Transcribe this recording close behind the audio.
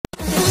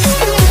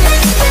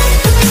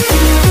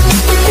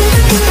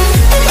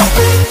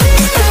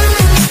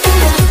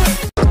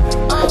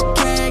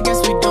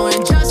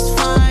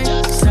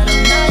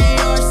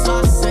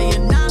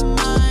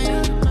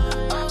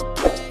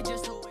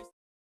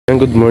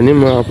good morning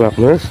mga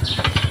partners.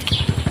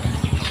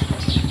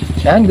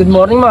 Yan, good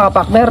morning mga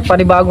partner.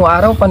 Panibagong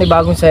araw,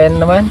 panibagong sayan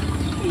naman.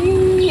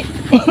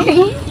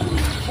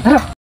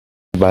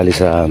 Bali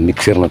sa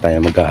mixer na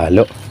tayo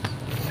magkahalo.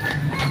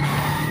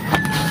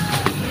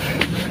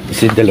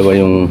 Kasi dalawa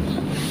yung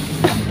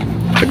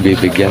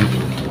pagbibigyan.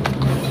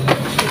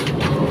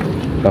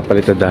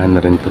 Papalitadahan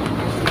na rin to.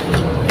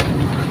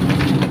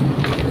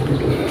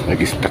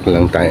 Nag-stack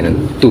lang tayo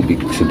ng tubig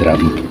sa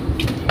drum.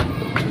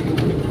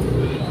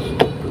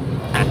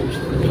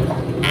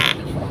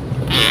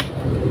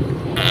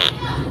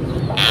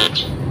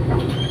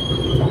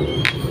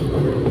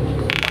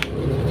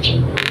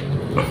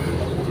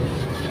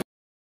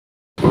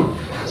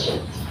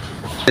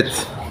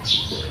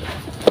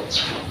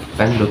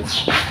 Tandot.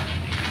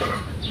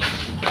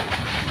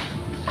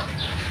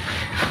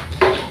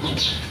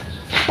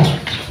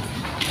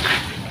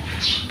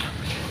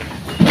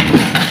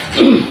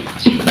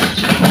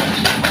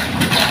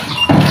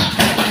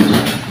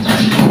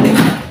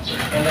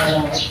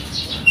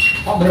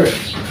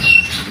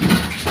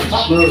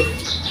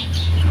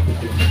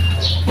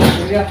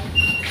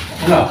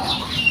 Ano?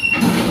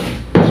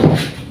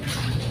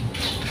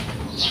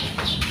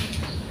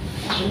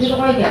 Hindi ko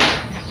kaya.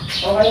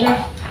 Okay na.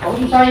 Ako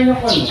yung tayo na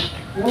kung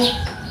ano.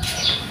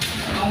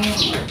 Ang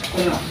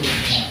ano.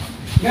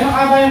 Gano'ng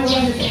kabayan ko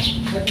lang dito.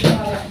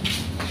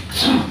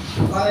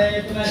 Para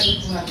ito na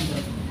ito natin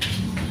doon.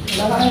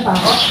 Wala ka ng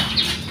tako?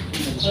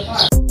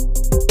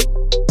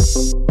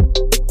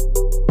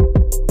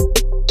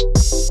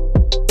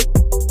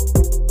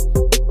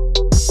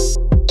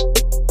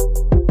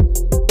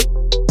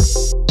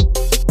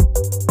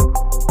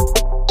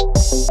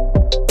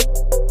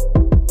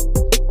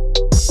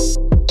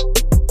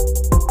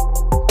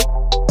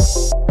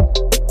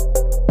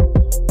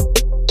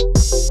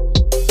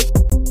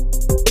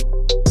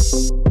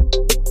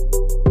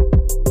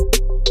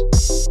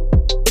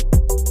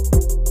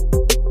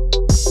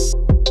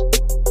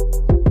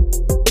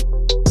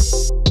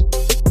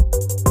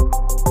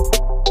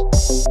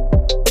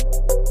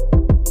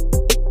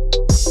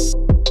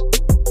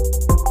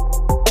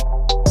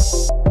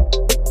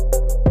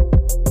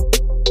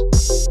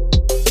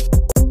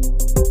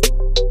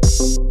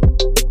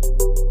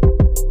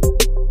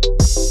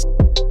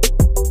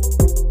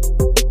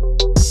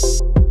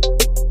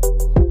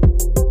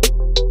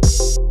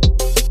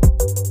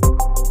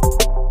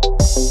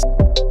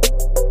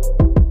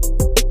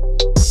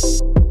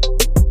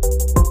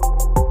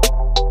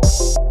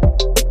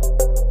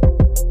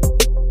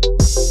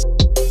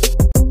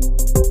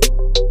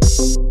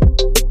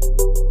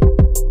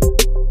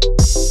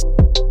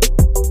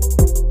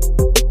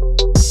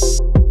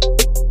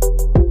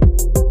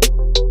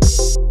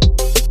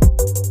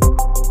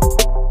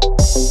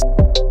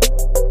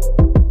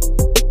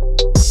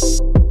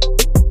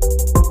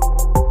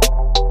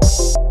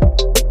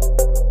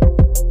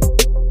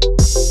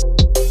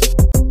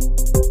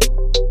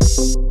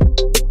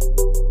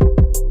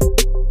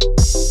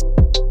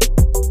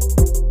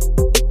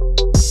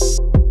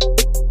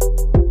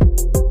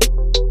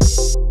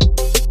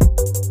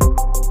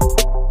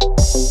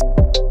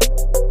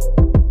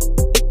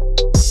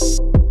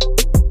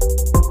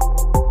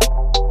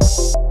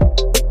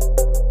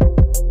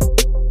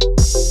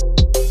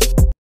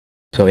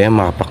 So ayan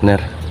mga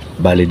partner,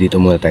 bali dito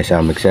muna tayo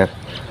sa mixer.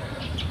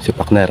 Si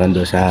partner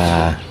ando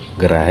sa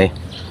garahe.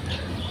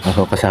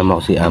 Ako kasama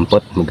ko si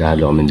Ampot,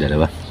 maghalo kami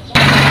dalawa.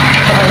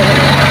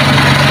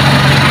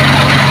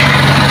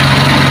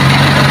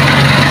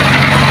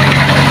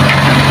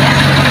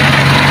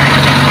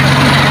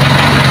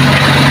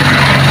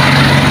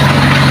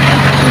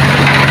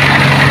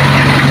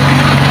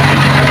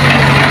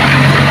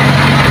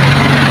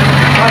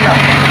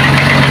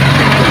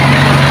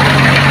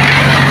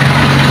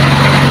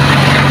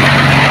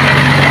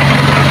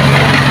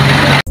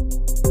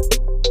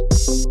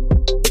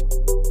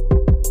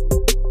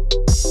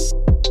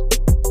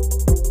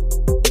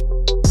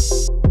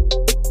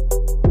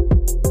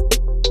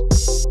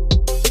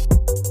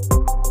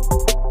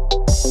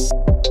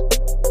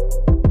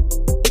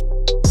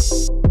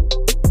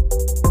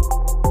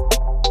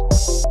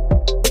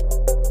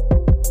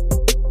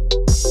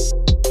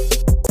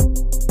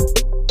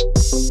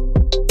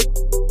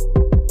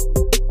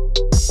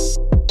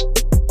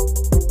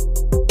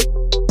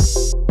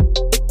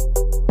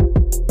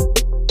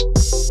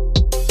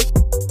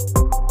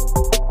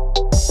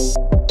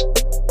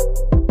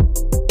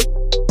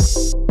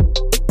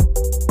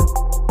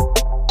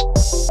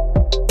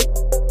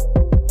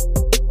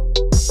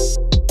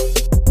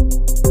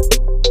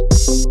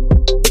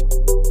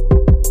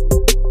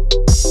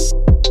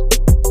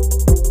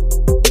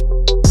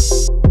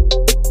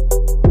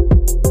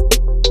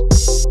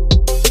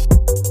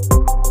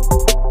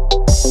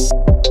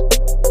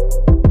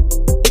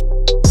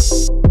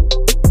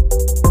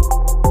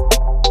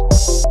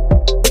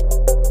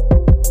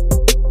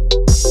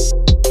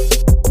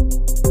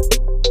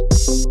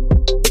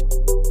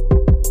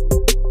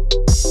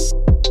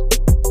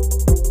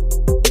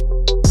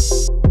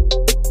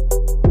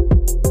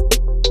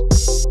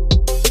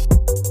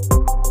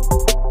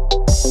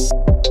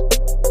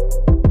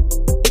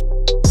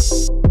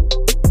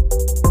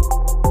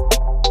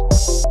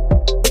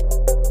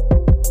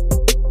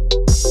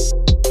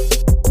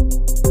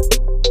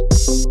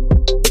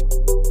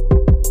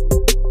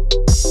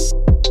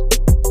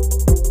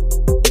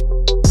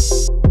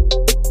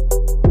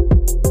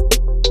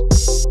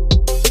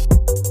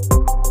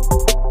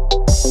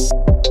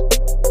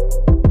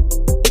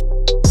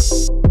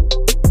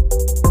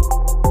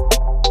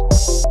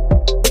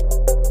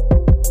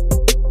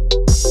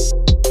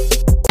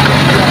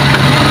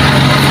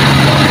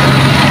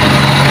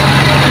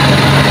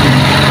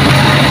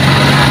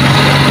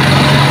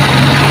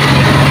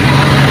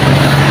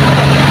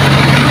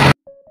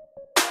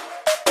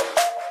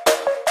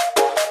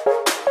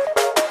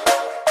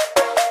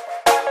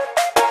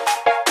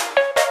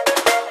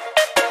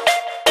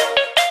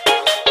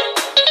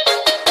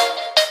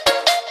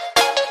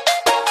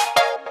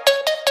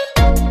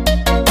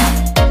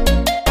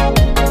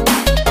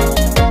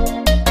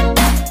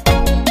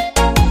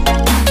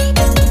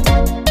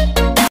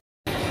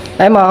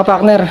 Ay mga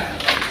ka-partner,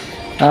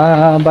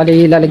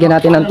 bali lalagyan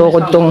natin ng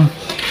tukod tong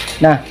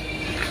na.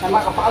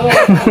 Tama ka pa ano?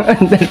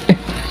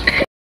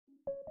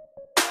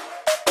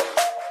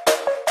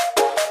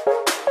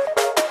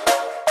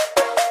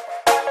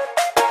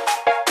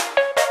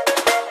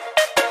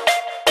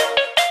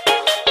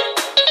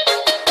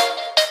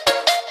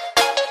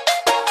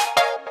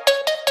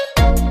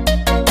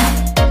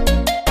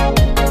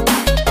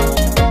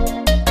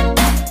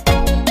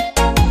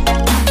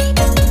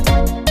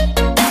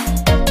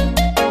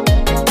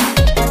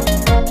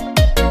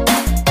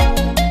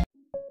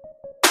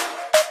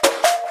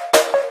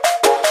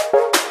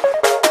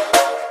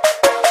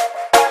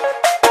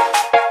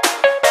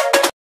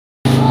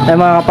 Ay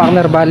mga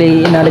ka-partner,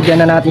 bali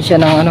inalagyan na natin siya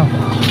ng ano,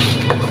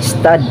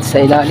 stud sa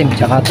ilalim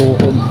tsaka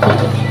tukod.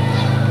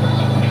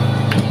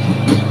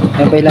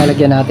 Ayan pa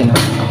ilalagyan natin,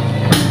 oh.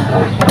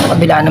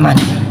 Kabila naman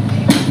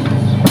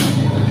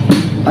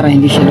para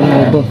hindi siya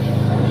lumubo.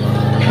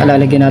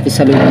 Lalagyan natin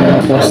sa loob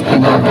ng poste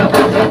na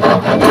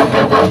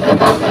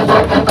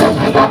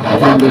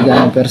hindi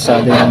ganang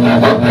persado yung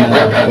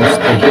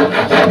poste.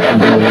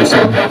 Hindi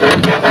lulusog.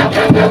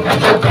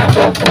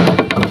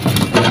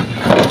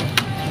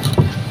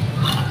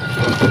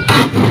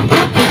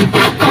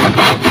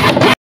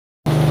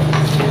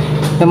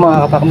 Yung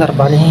mga ka-partner,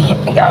 bali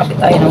nagkakapit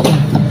tayo ng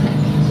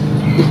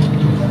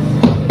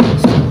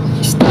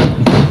stud.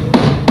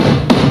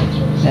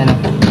 Ayan,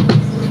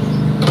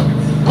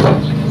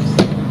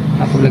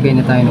 napaglagay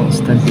na tayo ng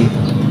stud dito.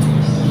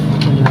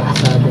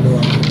 Sa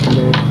dalawang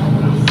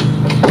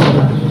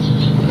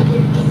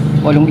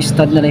 8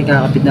 stud na lang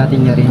kakapit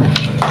natin niya rin.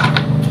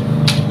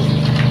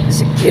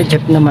 Si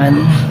ketchup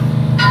naman,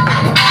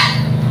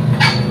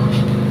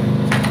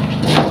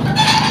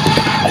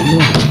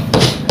 ayun,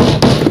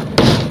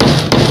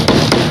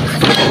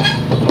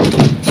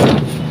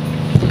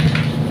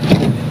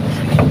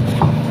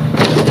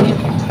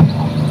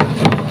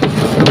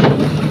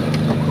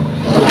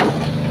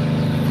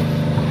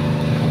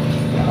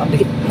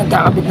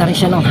 nagkakabit na rin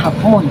siya ng half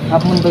moon.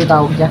 Half moon ba yung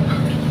tawag dyan?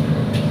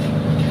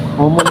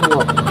 O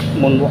moonwalk?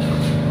 Moonwalk.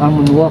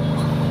 Moonwalk.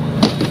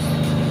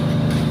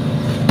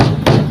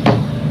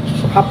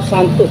 Half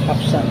sun to,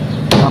 half sun.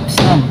 Half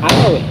sun.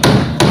 Ano eh?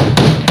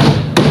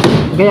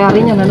 Kaya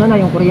rin yan, ano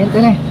na, yung kuryente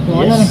na eh.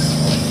 Yung ano na.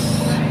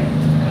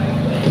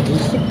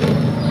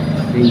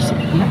 Basic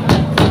na.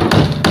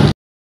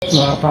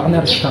 Mga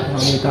partner, stop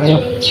namin tayo.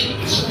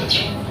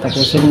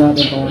 Tapusin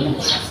natin itong ano,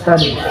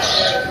 stud.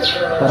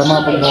 Para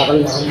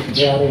mapagbakal na kami.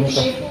 Kaya rin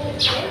ito.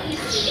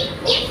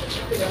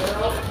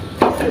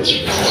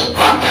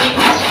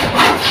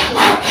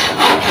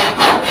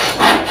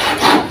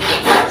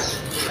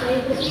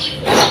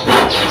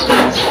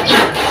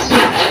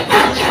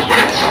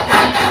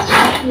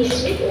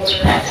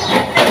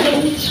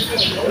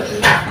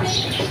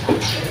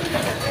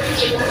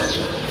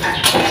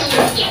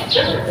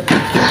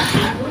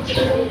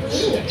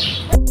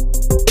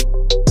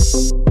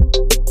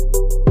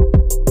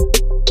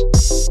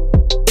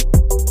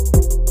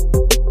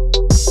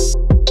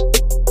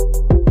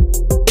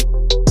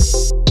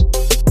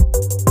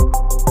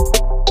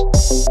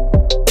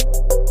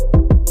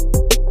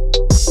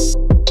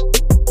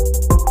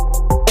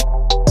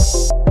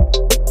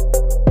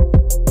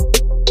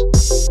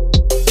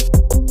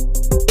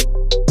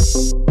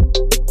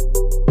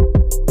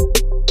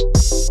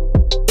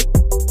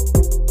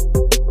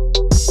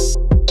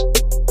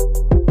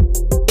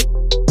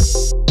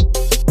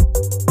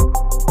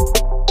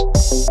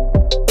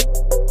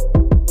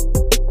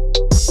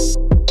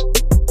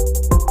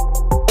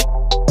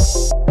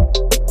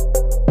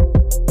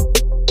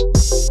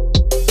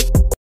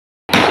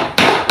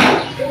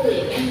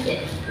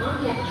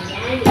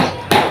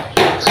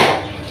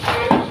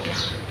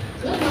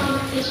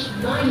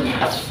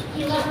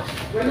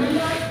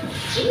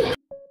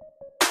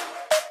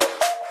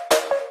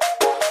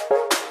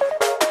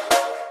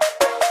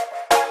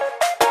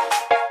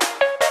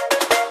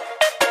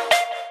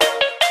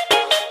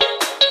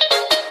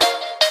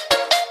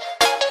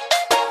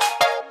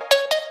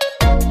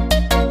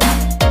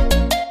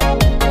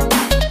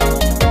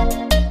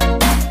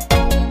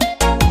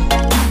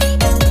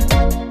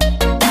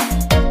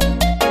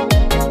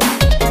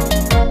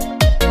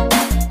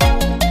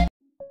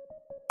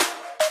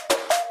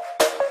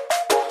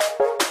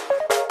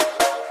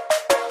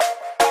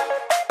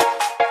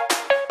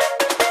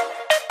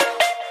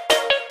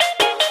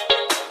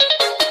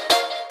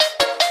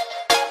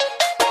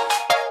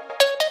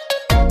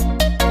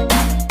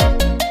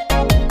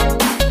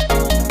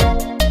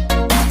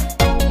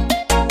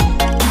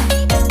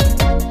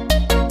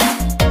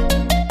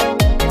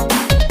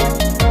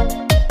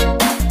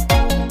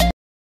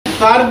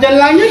 Dyan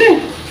lang yun eh.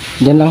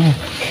 Diyan lang.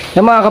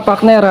 Yung mga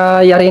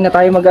ka-partner, yari na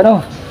tayo mag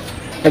ano,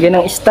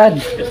 lagyan ng stud.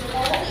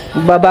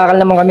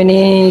 Magbabakal naman kami ni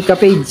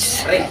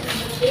Kapage.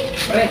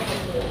 Pre.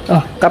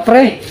 Oh,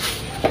 kapre.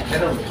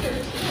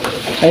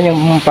 Ayun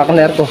yung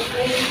partner ko.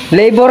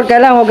 Labor ka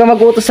lang, huwag ka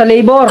mag-utos sa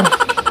labor.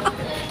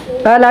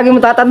 Lagi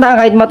mo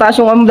tatandaan kahit mataas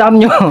yung amdam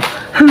nyo.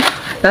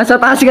 Nasa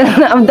taas ka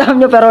na ng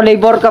amdam nyo pero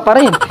labor ka pa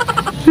rin.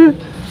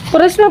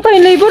 Pares lang tayo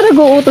labor,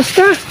 nag-uutos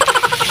ka.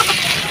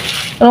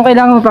 Anong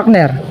kailangan mo,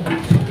 partner?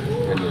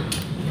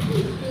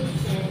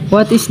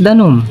 What is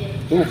danom?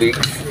 Tubig.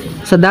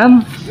 Sa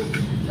dam?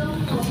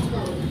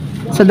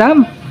 Sa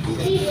dam?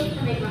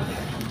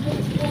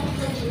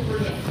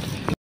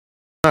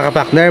 Mga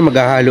kapakner,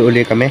 maghahalo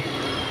uli kami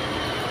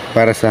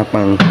para sa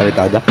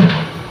pangpalitada.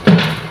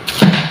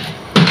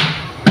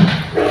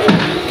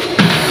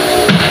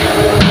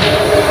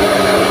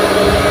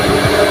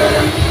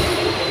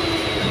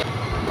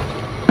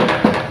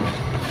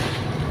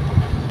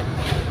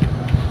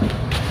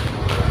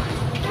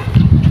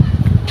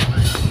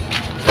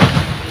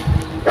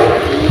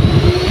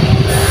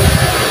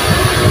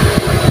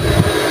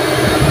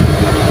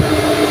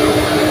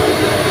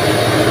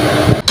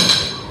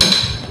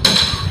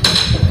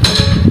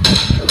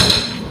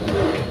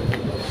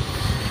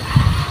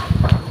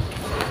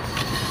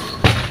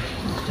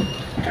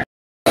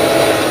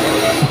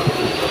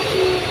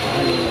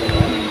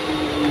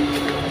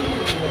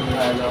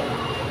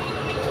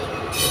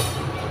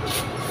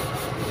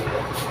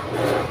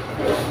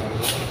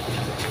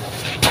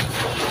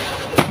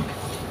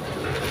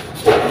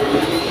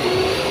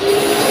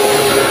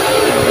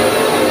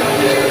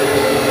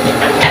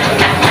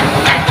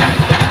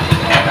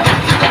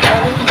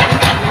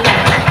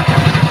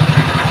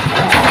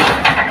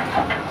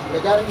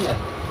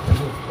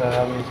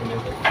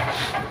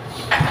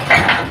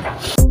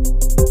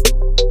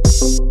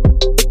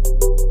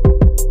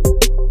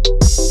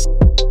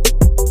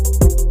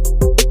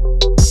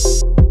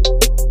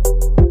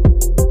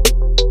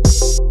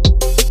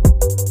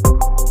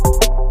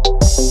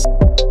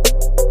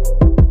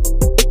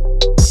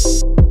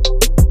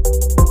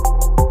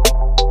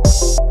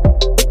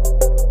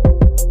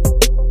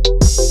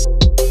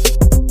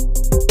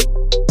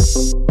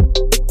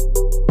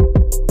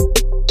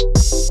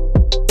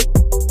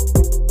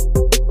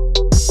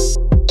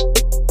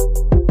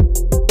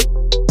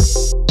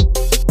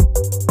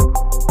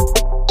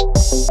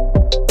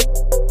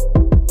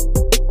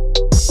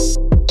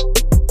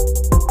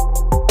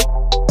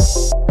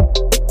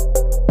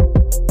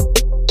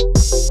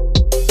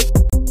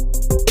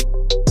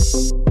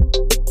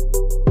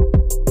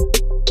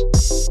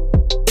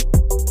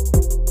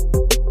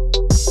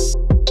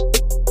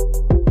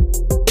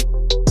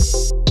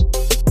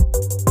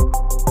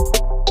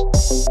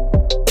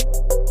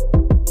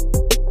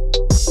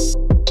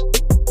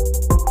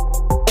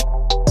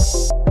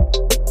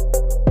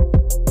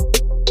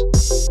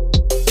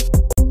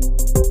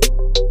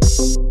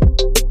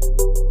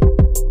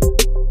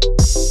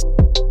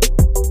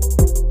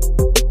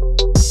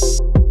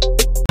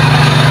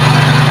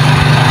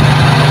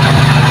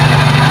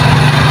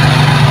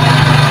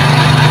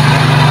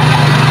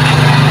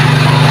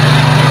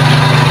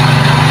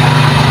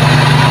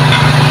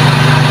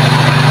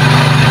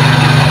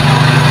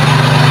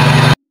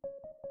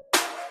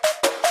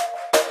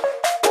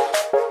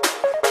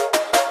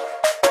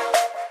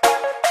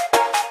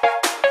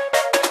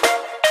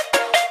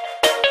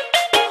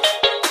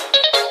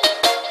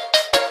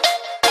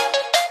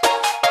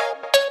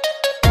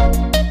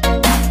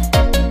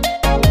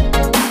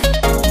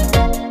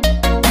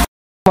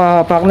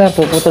 Mga partner,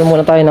 puputol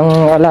muna tayo ng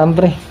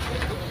alambre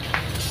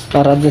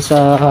para dun sa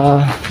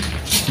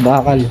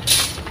bakal.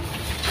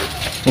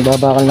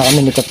 Nagbabakal na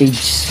kami ni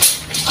Kapage.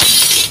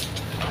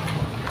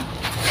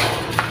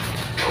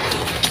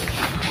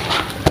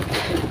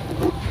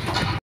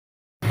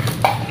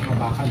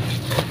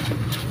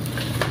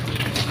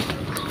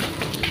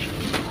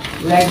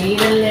 Lagi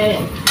na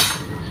lang.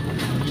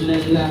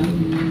 Lang.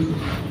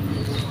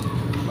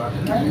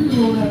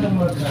 Ano na lang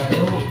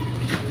magkano?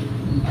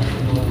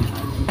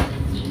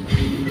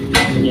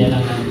 Hindi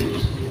lang namin.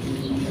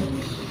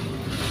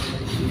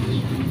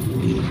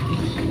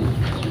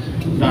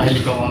 Dahil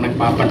ikaw ang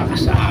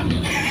nagpapalakas sa akin.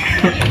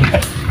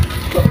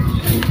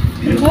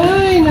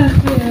 Ay,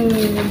 naku.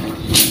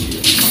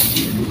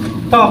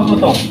 Tawag mo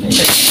to.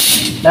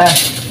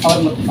 Tawag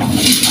mo to.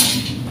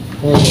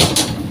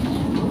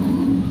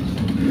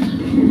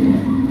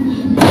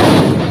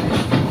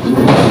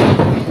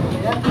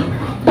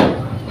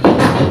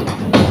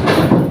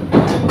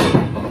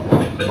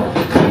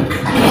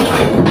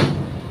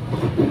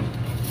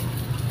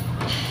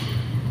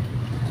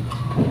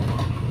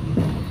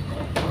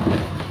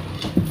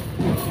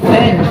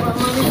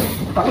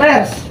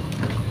 Partners,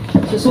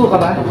 susuka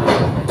ba?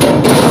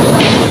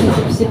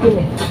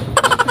 Sipin eh.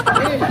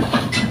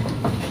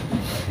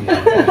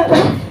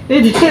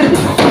 Hindi.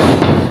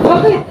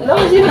 Bakit? Alam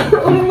mo sila,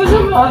 uling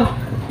masama.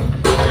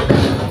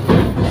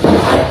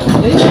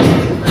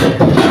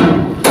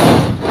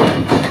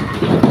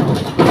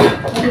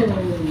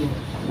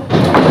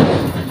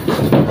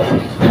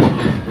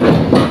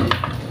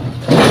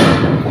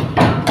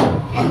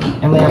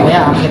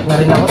 Maya-maya, akit na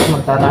rin ako at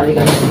magtatali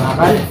kami sa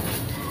bakal.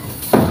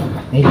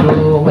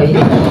 Medyo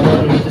mainit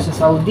ako dito sa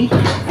Saudi.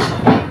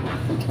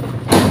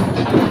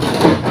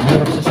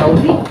 Mahirap sa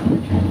Saudi.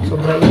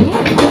 Sobrang init.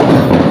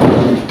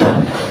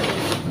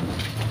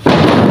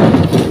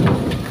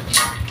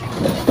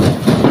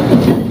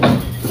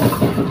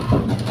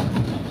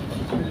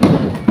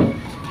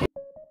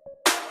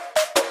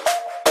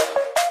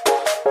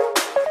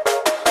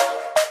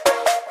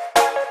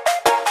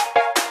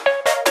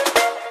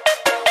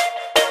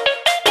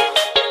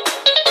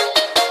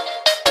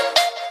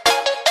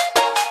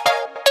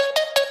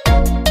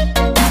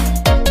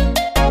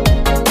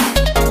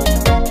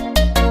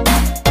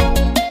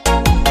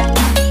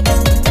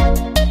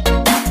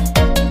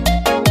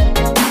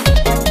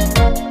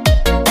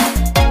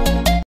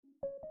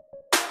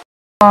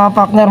 Mga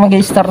partner,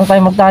 mag-i-start na tayo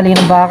magtali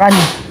ng bakal.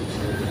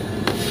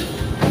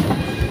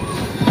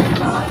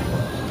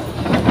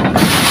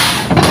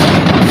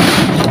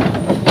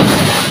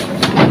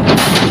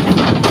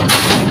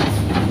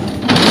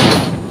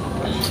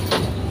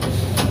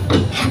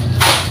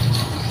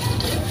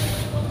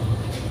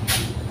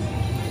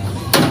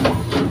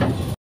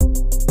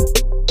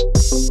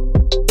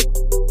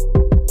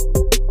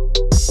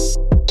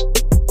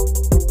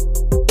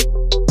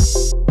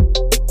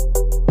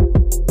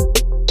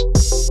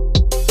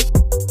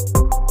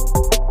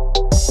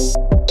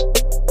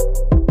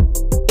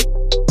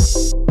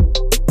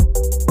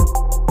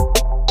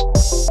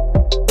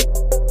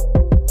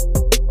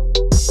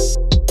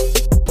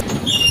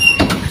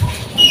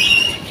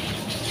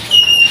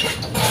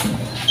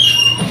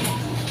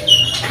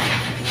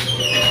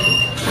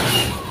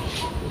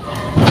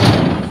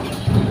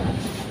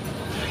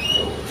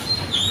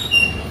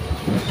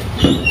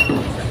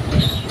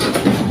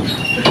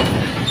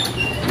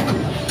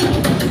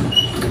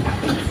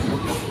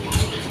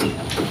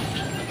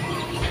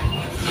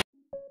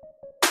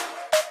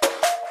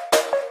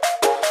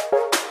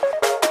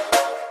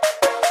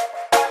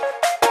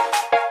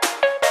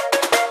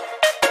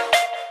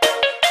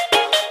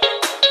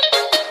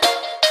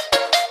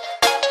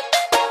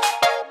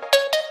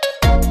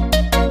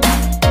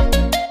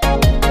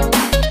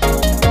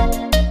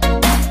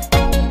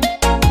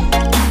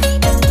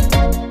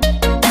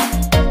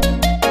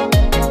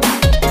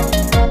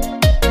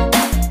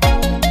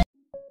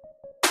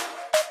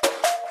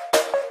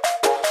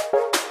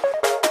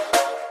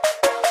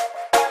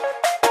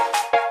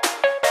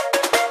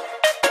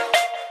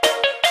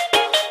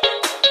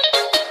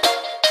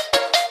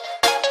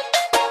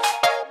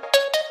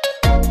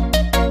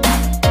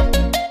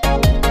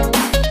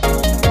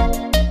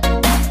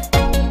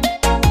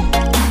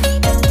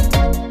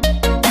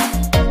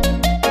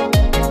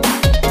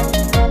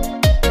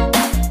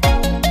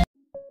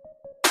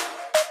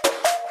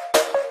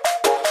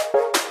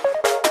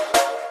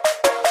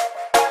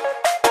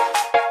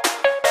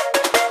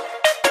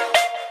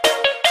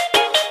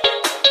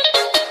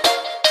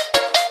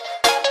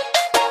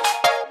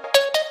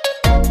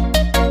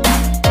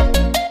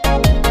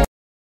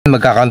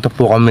 Magkakanto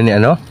po kami ni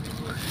ano?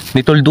 Ni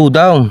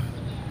Tuldudang.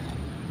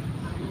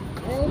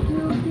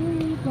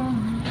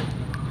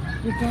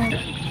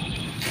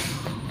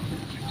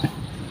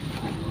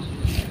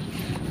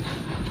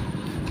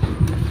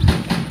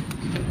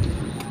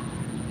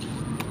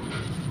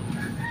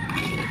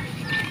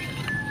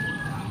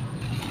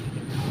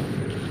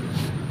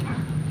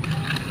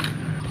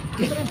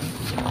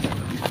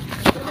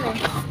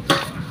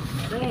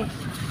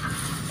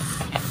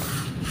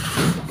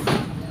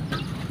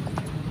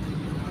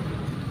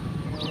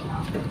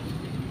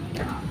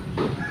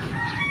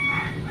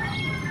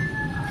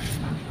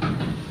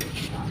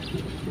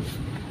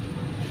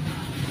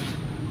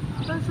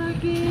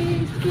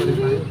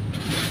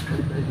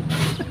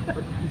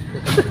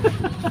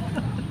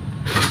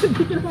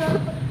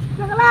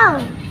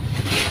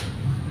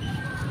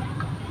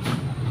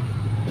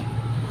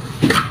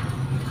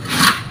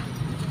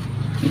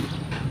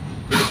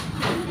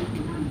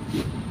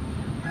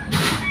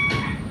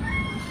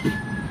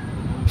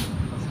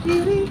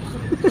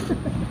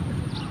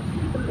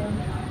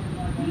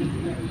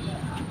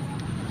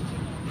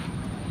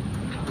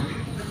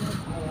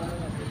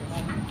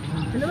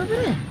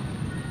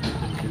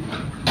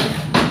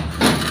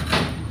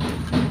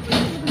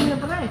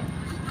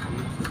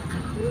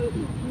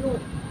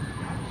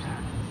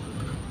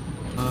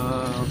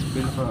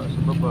 Pinaka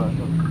sa baba.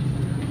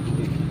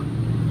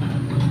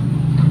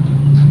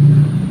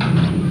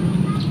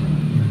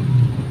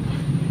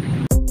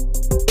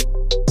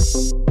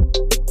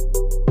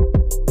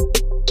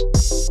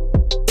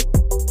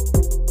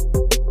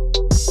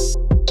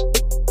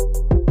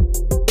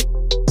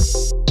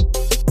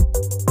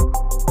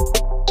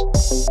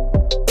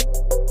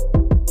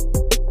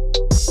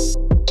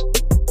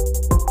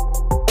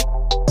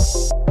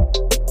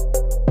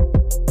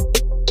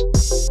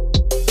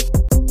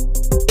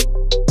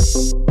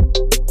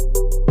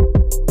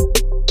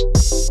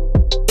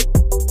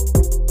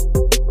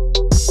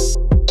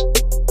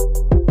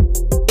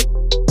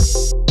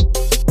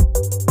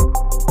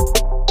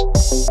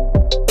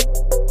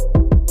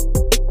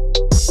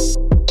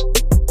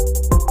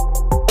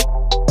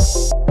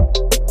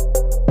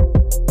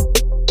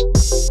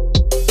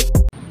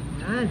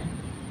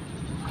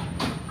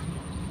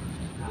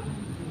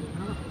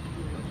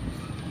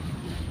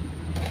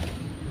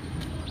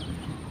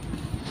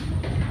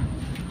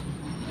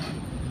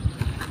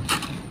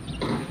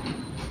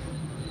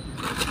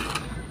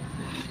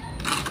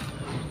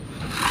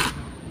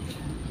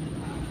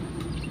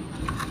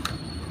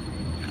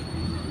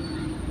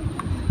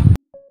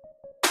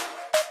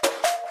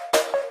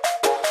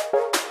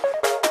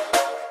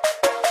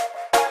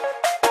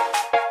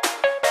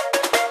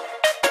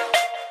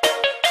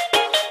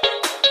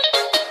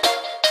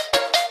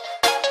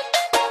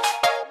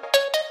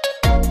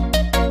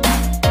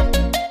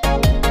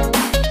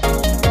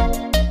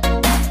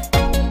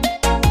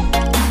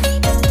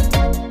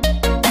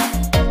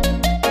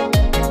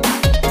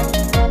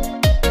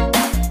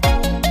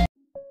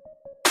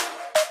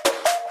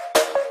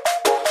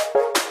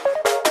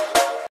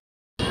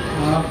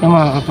 Yung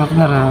mga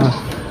kapakner,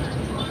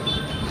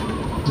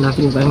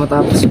 natin tayo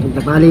matapos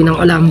pagtatali ng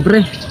alambre.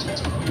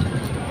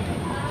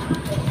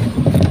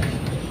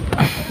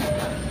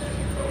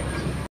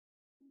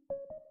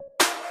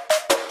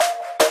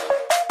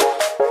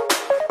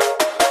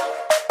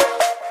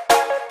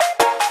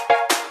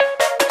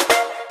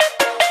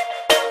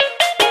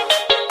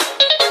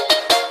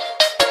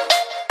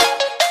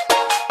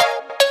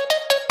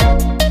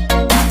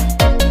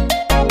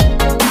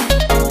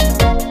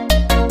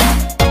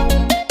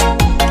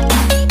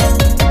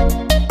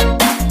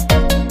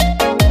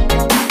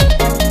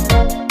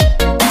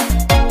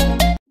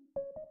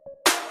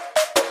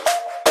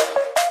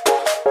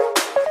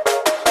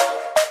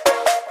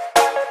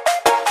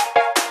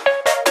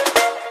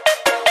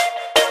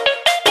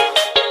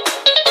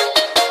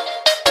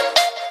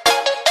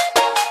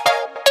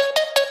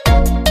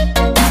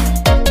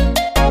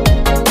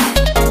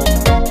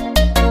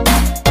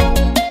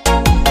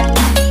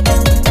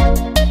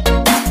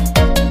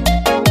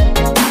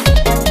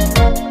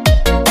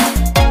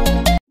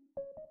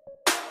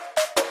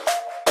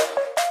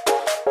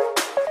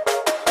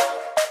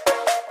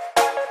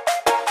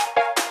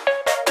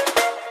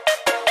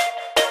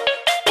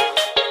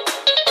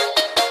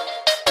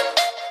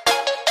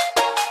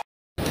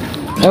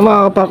 Ay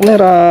mga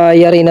kapakner,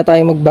 yari na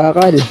tayo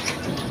magbakal.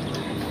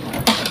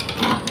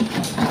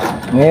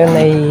 Ngayon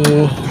ay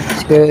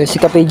si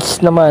Kapage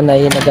naman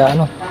ay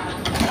nag-ano,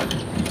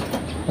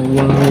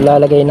 yung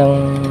lalagay ng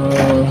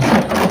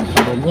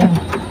ganyan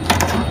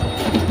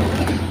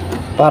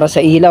para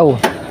sa ilaw.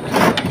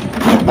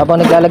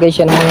 Habang naglalagay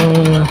siya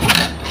ng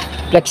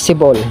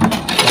flexible,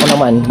 ako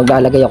naman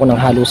maglalagay ako ng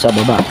halo sa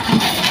baba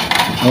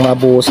ng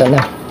mabuhusan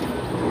na.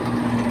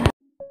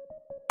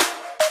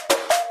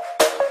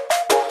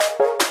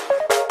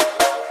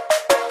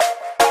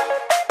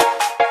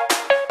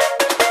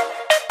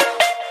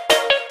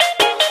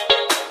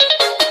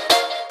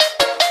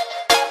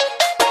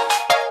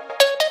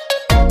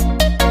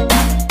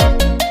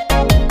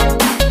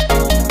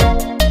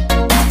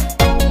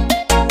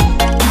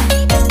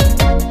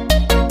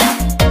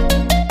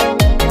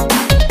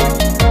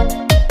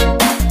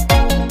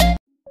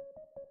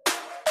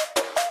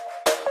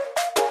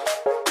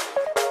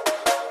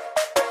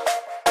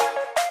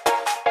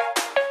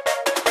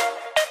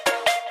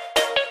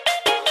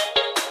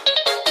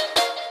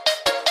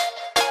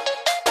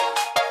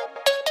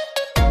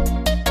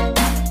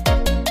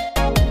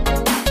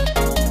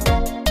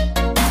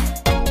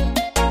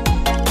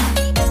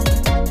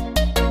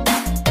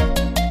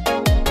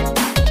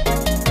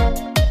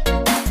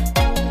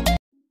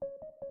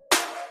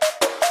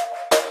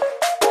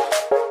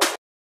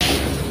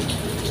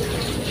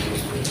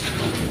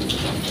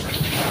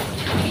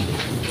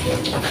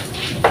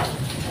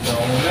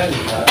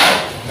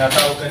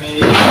 Natawag ka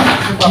ni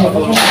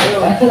papatulong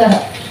sa'yo.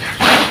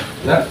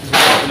 Na?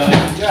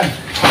 Yan.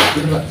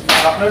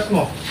 Partners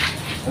mo.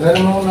 Wala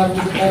naman akong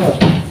narinig tayo.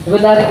 Diba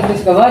narinig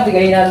ka ba? Di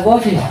kayo hinaan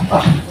ko si.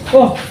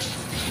 Oh!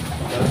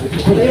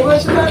 Yung mga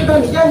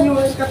scaffolding, yan yung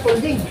mga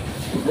scaffolding.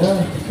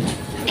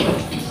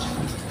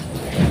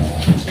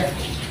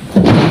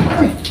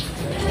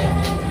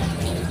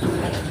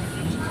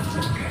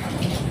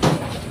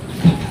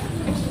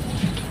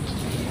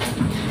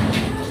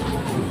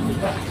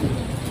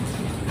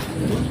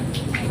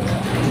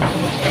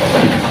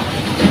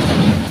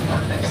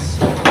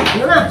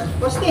 Ano na?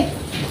 Poste.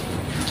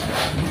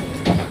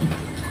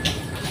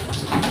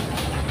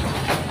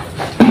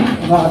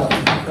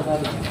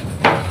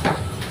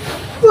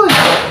 Uy!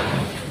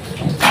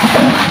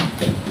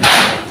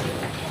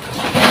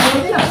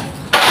 Hindi na.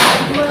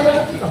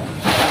 Lumayan dito.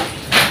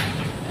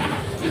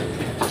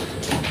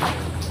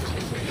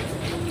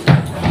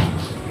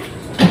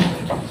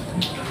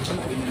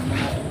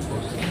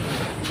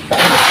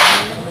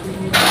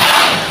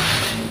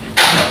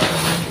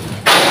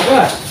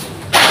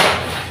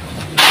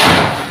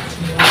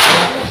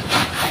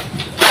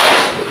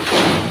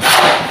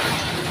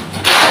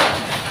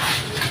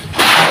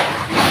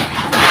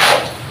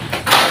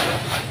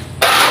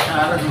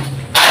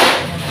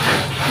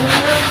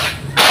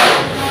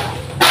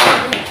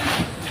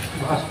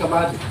 Bakas ka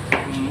ba?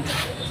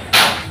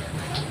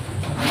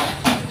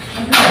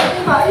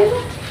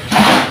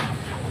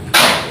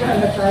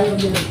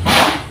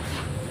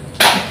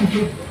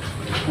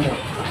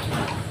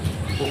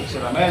 Si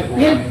Ramel,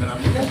 kukunin na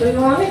Ramel. Ito yung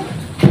mga amin.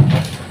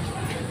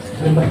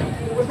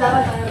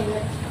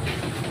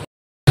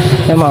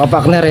 Ayan mga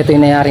kapakner, ito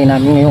yung nangyari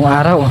namin ngayong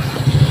araw.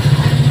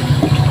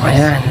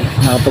 Ayan,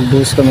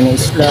 nakapagbuhos kami ng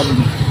slab.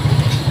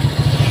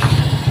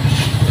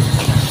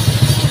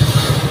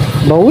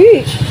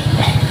 Bawi!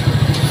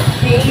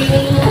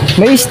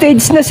 May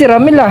stage na si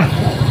Ramil ah.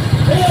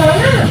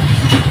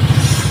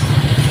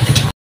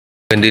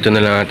 Dito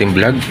na lang ating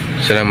vlog.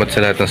 Salamat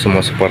sa lahat ng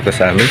sumusuporta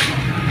sa amin.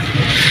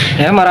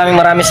 Ayan,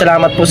 maraming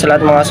salamat po sa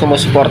lahat mga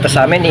sumusuporta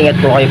sa amin. Ingat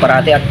po kayo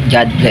parati at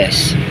God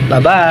bless. Bye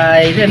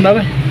bye. Bye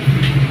bye.